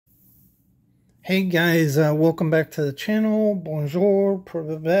Hey guys, welcome back to the channel. Bonjour,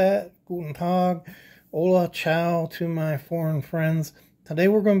 privet, guten tag, hola, ciao to my foreign friends. Today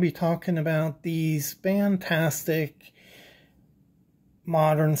we're going to be talking about these fantastic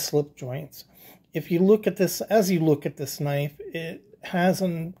modern slip joints. If you look at this, as you look at this knife, it has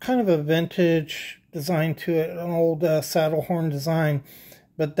kind of a vintage design to it, an old saddle horn design,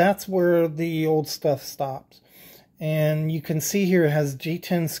 but that's where the old stuff stops. And you can see here it has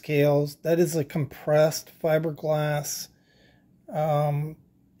G10 scales. That is a compressed fiberglass in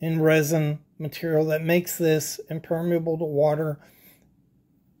resin material that makes this impermeable to water,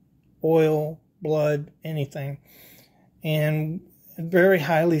 oil, blood, anything. And very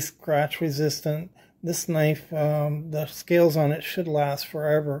highly scratch resistant. This knife, the scales on it should last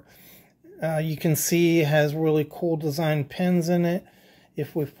forever. You can see it has really cool design pins in it.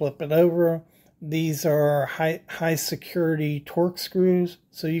 If we flip it over, these are high security torque screws,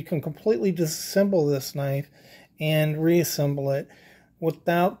 so you can completely disassemble this knife and reassemble it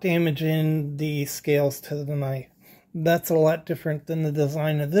without damaging the scales to the knife. That's a lot different than the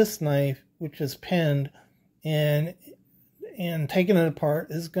design of this knife, which is pinned, and taking it apart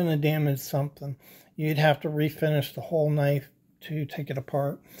is going to damage something. You'd have to refinish the whole knife to take it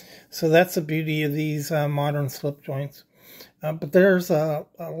apart. So that's the beauty of these modern slip joints. But there's a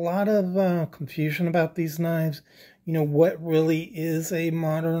lot of confusion about these knives. You know, what really is a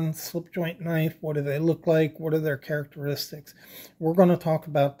modern slip joint knife? What do they look like? What are their characteristics? We're going to talk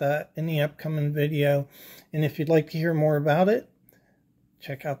about that in the upcoming video. And if you'd like to hear more about it,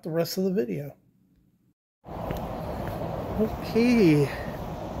 check out the rest of the video. Okay,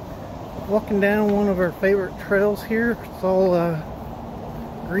 walking down one of our favorite trails here. It's all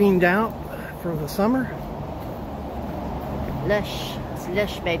greened out for the summer. Lush. It's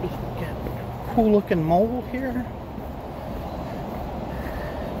lush, baby. Got a cool looking mole here.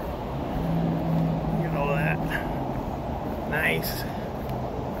 Look at all that. Nice.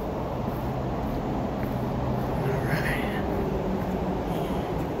 Alright.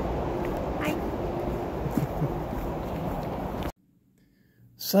 Hi.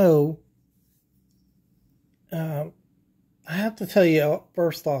 So, I have to tell you,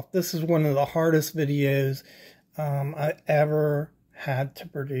 first off, this is one of the hardest videos I ever had to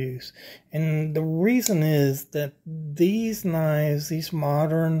produce. And the reason is that these knives, these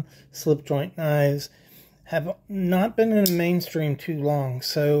modern slip joint knives, have not been in the mainstream too long.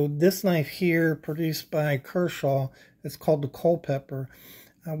 So this knife here, produced by Kershaw, it's called the Culpepper,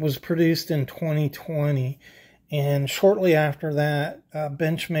 was produced in 2020. And shortly after that,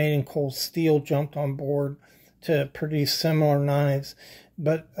 Benchmade and Cold Steel jumped on board to produce similar knives.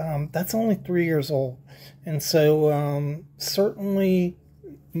 But that's only 3 years old. And so certainly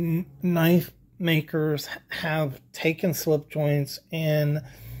knife makers have taken slip joints and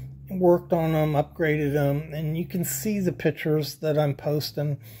worked on them, upgraded them. And you can see the pictures that I'm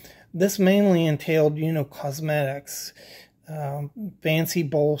posting. This mainly entailed, you know, cosmetics, fancy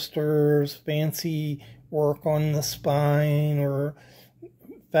bolsters, fancy work on the spine, or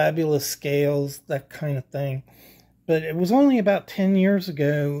fabulous scales, that kind of thing. But it was only about 10 years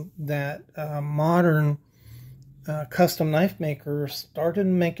ago that modern custom knife makers started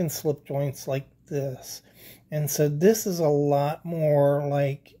making slip joints like this. And so this is a lot more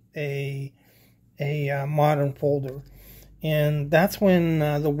like a modern folder. And that's when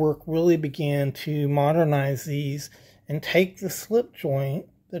the work really began to modernize these and take the slip joint,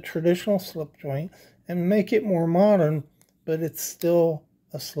 the traditional slip joint, and make it more modern, but it's still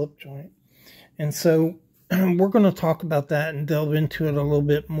a slip joint. And so we're going to talk about that and delve into it a little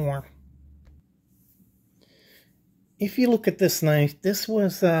bit more. If you look at this knife, this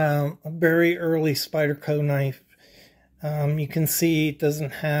was a very early Spyderco knife. You can see it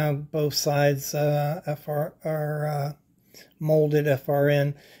doesn't have both sides molded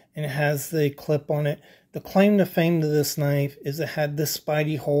FRN, and it has the clip on it. The claim to fame to this knife is it had this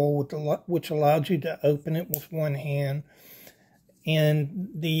spidey hole which allowed you to open it with one hand. And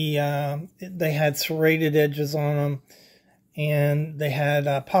they had serrated edges on them, and they had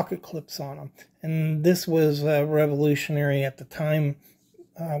pocket clips on them. And this was revolutionary at the time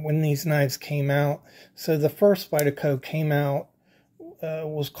when these knives came out. So the first Spyderco came out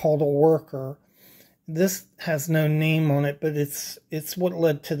was called a Worker. This has no name on it, but it's what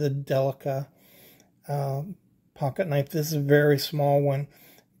led to the Delica pocket knife. This is a very small one,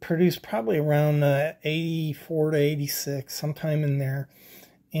 produced probably around 84 to 86, sometime in there.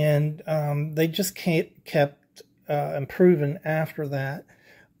 And they just kept improving after that.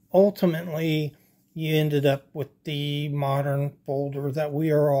 Ultimately, you ended up with the modern folder that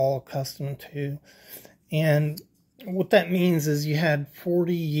we are all accustomed to. And What that means is you had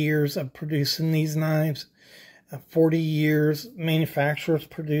 40 years of producing these knives. 40 years, manufacturers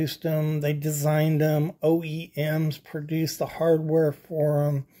produced them, they designed them, OEMs produced the hardware for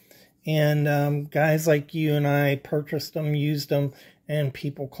them, and guys like you and I purchased them, used them, and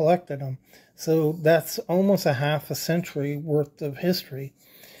people collected them. So that's almost a half a century worth of history.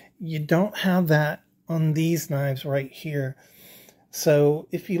 You don't have that on these knives right here. So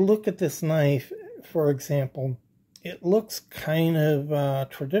if you look at this knife, for example, it looks kind of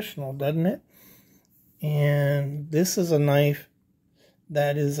traditional, doesn't it? And this is a knife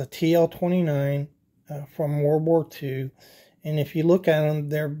that is a TL-29 from World War II. And if you look at them,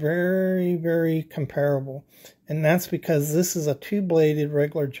 they're very, very comparable. And that's because this is a two-bladed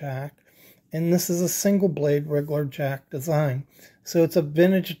regular jack, and this is a single-blade regular jack design. So it's a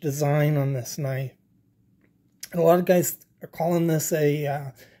vintage design on this knife. A lot of guys are calling this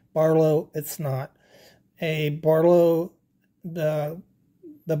a Barlow. It's not. A Barlow, the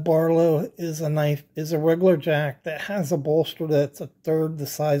Barlow is a regular jack that has a bolster that's a third the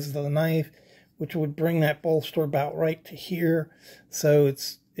size of the knife, which would bring that bolster about right to here. So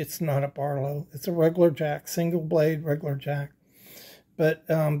it's not a Barlow. It's a regular jack, single blade regular jack. But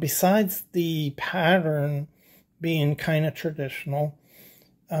besides the pattern being kind of traditional,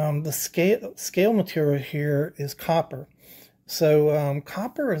 the scale material here is copper. So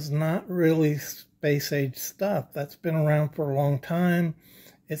copper is not really space age stuff. That's been around for a long time.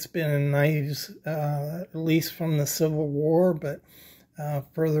 It's been in knives at least from the Civil War, but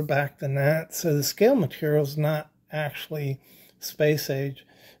further back than that. So the scale material is not actually space age.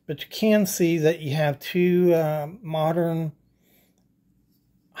 But you can see that you have two modern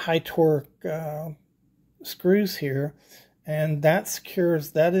high torque screws here, and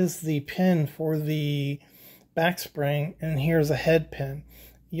that is the pin for the back spring, and here's a head pin.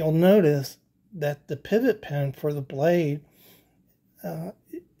 You'll notice that the pivot pin for the blade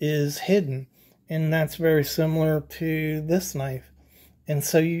is hidden, and that's very similar to this knife. And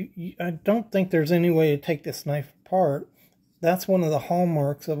so I don't think there's any way to take this knife apart. That's one of the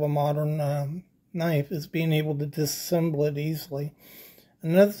hallmarks of a modern knife, is being able to disassemble it easily.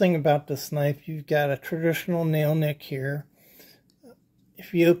 Another thing about this knife, you've got a traditional nail nick here.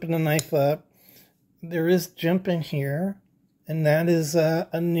 If you open the knife up, there is jimping here, and that is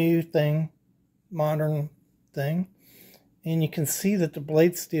a new thing, modern thing. And you can see that the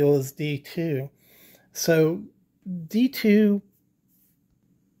blade steel is D2. So D2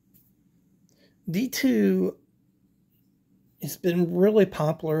 has been really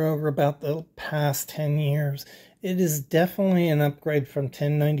popular over about the past 10 years. It is definitely an upgrade from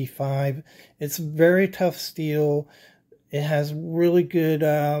 1095. It's very tough steel. It has really good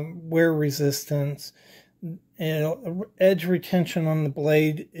wear resistance. Edge retention on the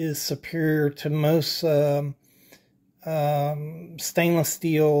blade is superior to most stainless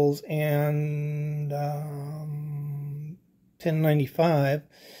steels and 1095.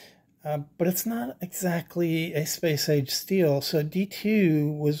 But it's not exactly a space age steel. So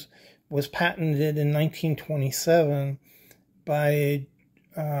D2 was patented in 1927 by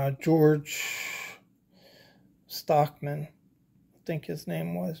George Stockman. I think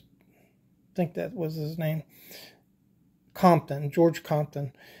that was his name. George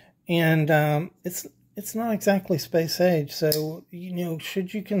Compton. And it's not exactly space age. So,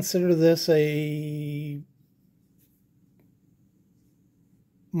 should you consider this a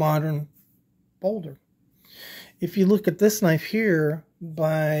modern boulder? If you look at this knife here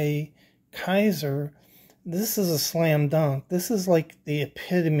by Kaiser, this is a slam dunk. This is like the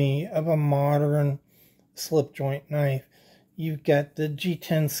epitome of a modern slip joint knife. You've got the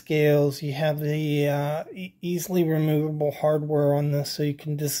G10 scales. You have the easily removable hardware on this, so you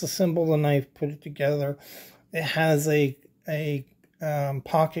can disassemble the knife, put it together. It has a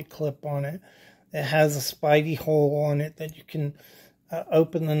pocket clip on it. It has a spidey hole on it that you can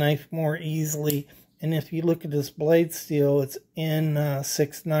open the knife more easily. And if you look at this blade steel, it's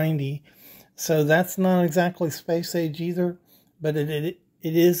N690. So that's not exactly space age either, but it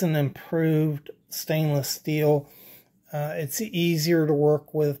is an improved stainless steel. It's easier to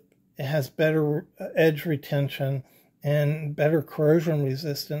work with. It has better edge retention and better corrosion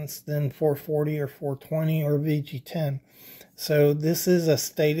resistance than 440 or 420 or VG10. So this is a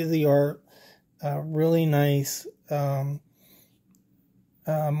state-of-the-art, really nice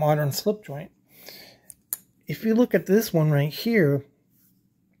modern slip joint. If you look at this one right here,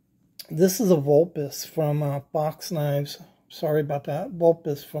 this is a Vulpes from Box Knives. Sorry about that.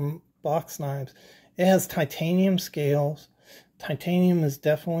 Vulpes from Box Knives. It has titanium scales. Titanium is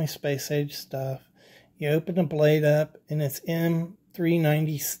definitely space age stuff. You open the blade up and it's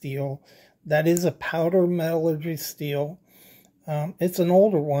M390 steel. That is a powder metallurgy steel. It's an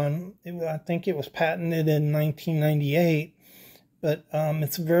older one. I think it was patented in 1998, but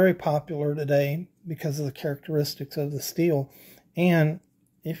it's very popular today because of the characteristics of the steel. And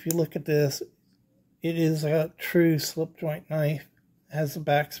if you look at this, it is a true slip joint knife. It has a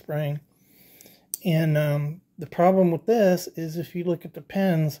back spring. And the problem with this is if you look at the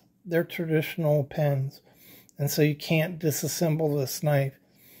pins, they're traditional pins. And so you can't disassemble this knife.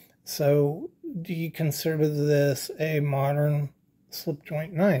 So do you consider this a modern slip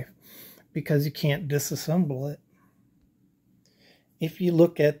joint knife? Because you can't disassemble it. If you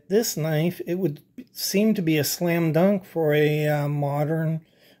look at this knife, it would seem to be a slam dunk for a modern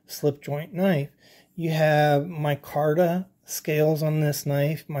slip joint knife. You have micarta scales on this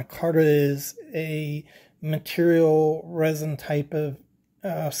knife. Micarta is a material, resin type of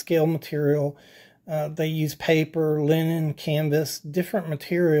scale material. They use paper, linen, canvas, different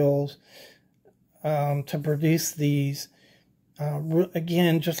materials to produce these.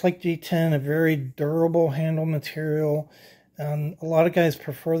 Again, just like G10, a very durable handle material. A lot of guys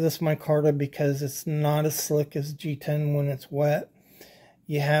prefer this micarta because it's not as slick as G10 when it's wet.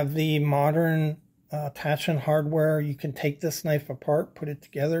 You have the modern attachment hardware. You can take this knife apart, put it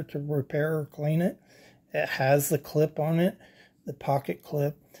together to repair or clean it. It has the clip on it, the pocket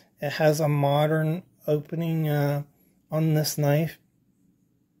clip. It has a modern opening on this knife.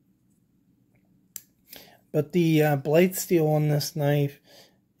 But the blade steel on this knife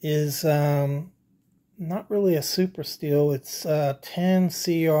is not really a super steel. It's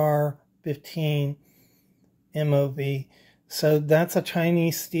 10CR15 MOV. So that's a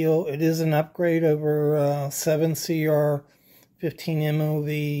Chinese steel. It is an upgrade over 7CR15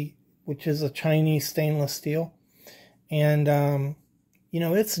 MOV, which is a Chinese stainless steel. And, you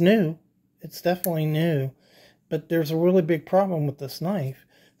know, it's new. It's definitely new. But there's a really big problem with this knife.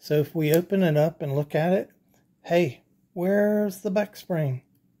 So if we open it up and look at it, hey, where's the back spring?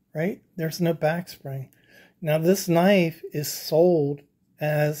 Right? There's no back spring. Now this knife is sold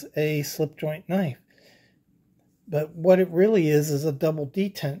as a slip joint knife. But what it really is a double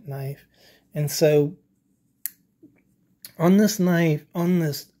detent knife. And so on this knife, on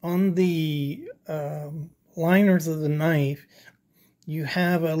the liners of the knife, you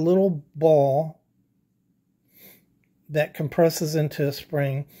have a little ball that compresses into a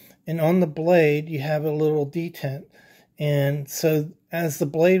spring. And on the blade, you have a little detent. And so as the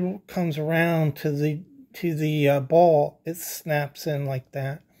blade comes around to the ball, it snaps in like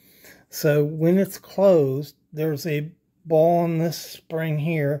that. So when it's closed, there's a ball on this spring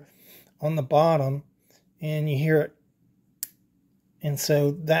here on the bottom, and you hear it. And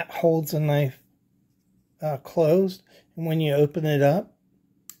so that holds the knife closed. And when you open it up,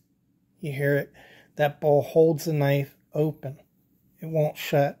 you hear it. That ball holds the knife open. It won't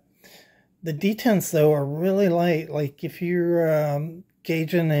shut. The detents, though, are really light. Like if you're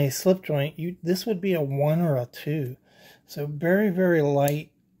gauging a slip joint, this would be a 1 or a 2. So very, very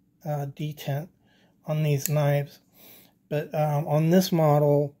light detent on these knives. But on this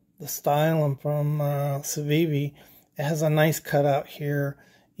model, the Stylum from Civivi, it has a nice cutout here.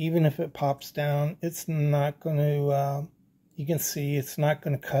 Even if it pops down, it's not going to, you can see it's not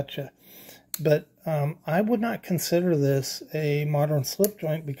going to cut you. But I would not consider this a modern slip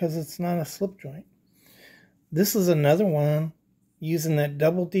joint because it's not a slip joint. This is another one using that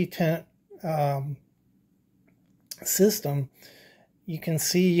double detent system. You can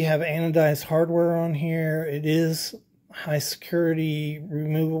see you have anodized hardware on here. It is high security,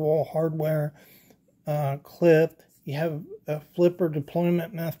 removable hardware, clipped. You have a flipper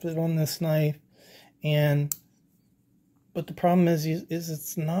deployment method on this knife, but the problem is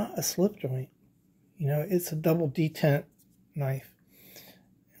it's not a slip joint. You know, it's a double detent knife.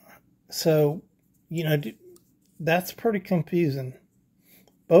 So, you know, that's pretty confusing.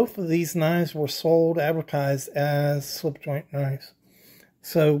 Both of these knives were sold, advertised as slip joint knives.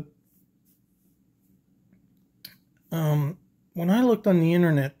 So, when I looked on the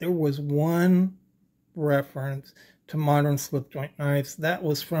internet, there was one reference to modern slip joint knives. That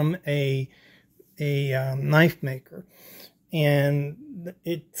was from a knife maker. And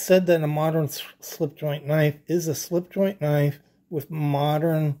it said that a modern slip joint knife is a slip joint knife with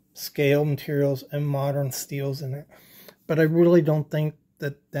modern scale materials and modern steels in it. But I really don't think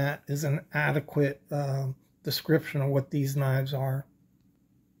that that is an adequate description of what these knives are.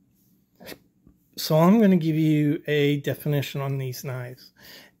 So I'm going to give you a definition on these knives.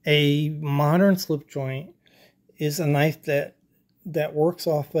 A modern slip joint is a knife that works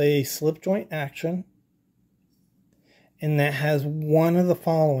off a slip joint action and that has one of the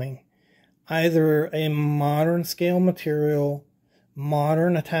following: either a modern scale material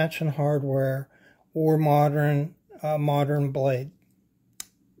modern attachment hardware or modern blade.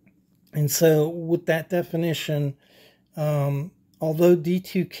 And so with that definition, although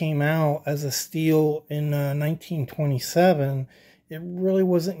D2 came out as a steel in 1927, it really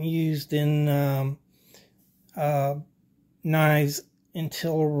wasn't used in knives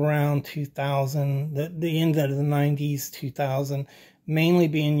until around 2000, the end of the 90s, 2000, mainly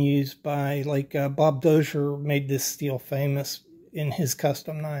being used by, like, Bob Dozier made this steel famous in his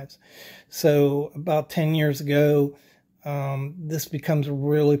custom knives. So about 10 years ago, this becomes a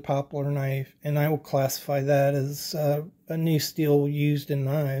really popular knife, and I will classify that as a new steel used in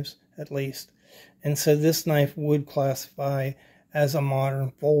knives, at least. And so this knife would classify as a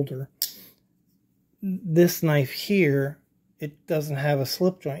modern folder. This knife here, it doesn't have a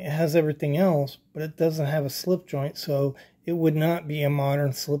slip joint. It has everything else, but it doesn't have a slip joint, so it would not be a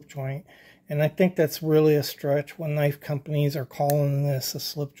modern slip joint. And I think that's really a stretch when knife companies are calling this a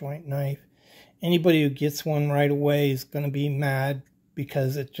slip joint knife. Anybody who gets one right away is going to be mad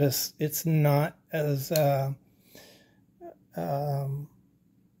because it's not as the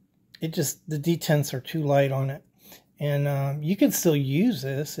detents are too light on it. And you can still use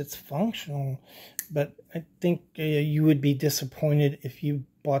this, it's functional, but I think you would be disappointed if you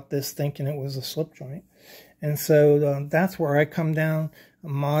bought this thinking it was a slip joint. And so that's where I come down. A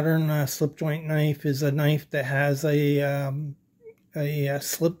modern slip joint knife is a knife that has a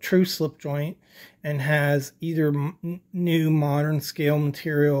true slip joint and has either new modern scale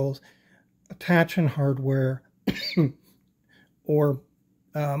materials, attachment hardware, or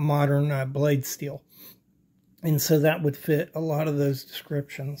modern blade steel. And so that would fit a lot of those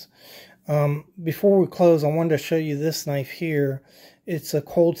descriptions. Before we close, I wanted to show you this knife here. It's a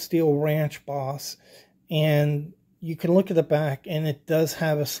cold steel ranch boss, and you can look at the back, and it does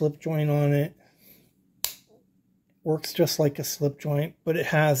have a slip joint on it. Works just like a slip joint, but it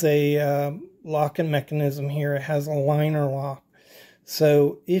has a locking mechanism here. It has a liner lock.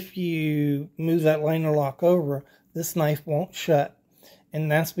 So if you move that liner lock over, this knife won't shut.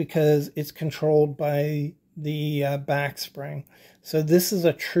 And that's because it's controlled by the back spring. So this is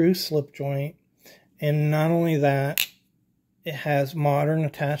a true slip joint. And not only that, it has modern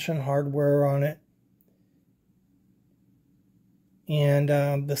attachment hardware on it. And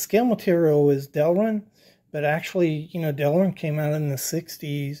the scale material is Delrin. But actually, you know, Delrin came out in the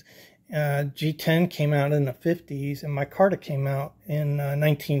 60s, G10 came out in the 50s, and micarta came out in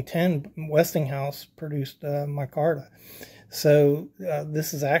 1910. Westinghouse produced micarta. So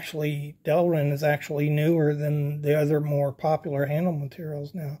this is actually, Delrin is actually newer than the other more popular handle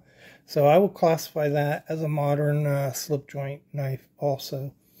materials now. So I would classify that as a modern slip joint knife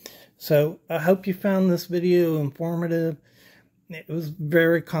also. So I hope you found this video informative. It was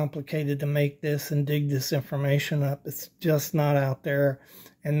very complicated to make this and dig this information up. It's just not out there,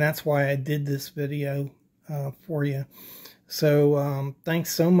 and that's why I did this video for you. So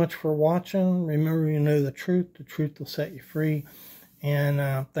thanks so much for watching. Remember, you know the truth will set you free.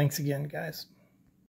 And thanks again, guys.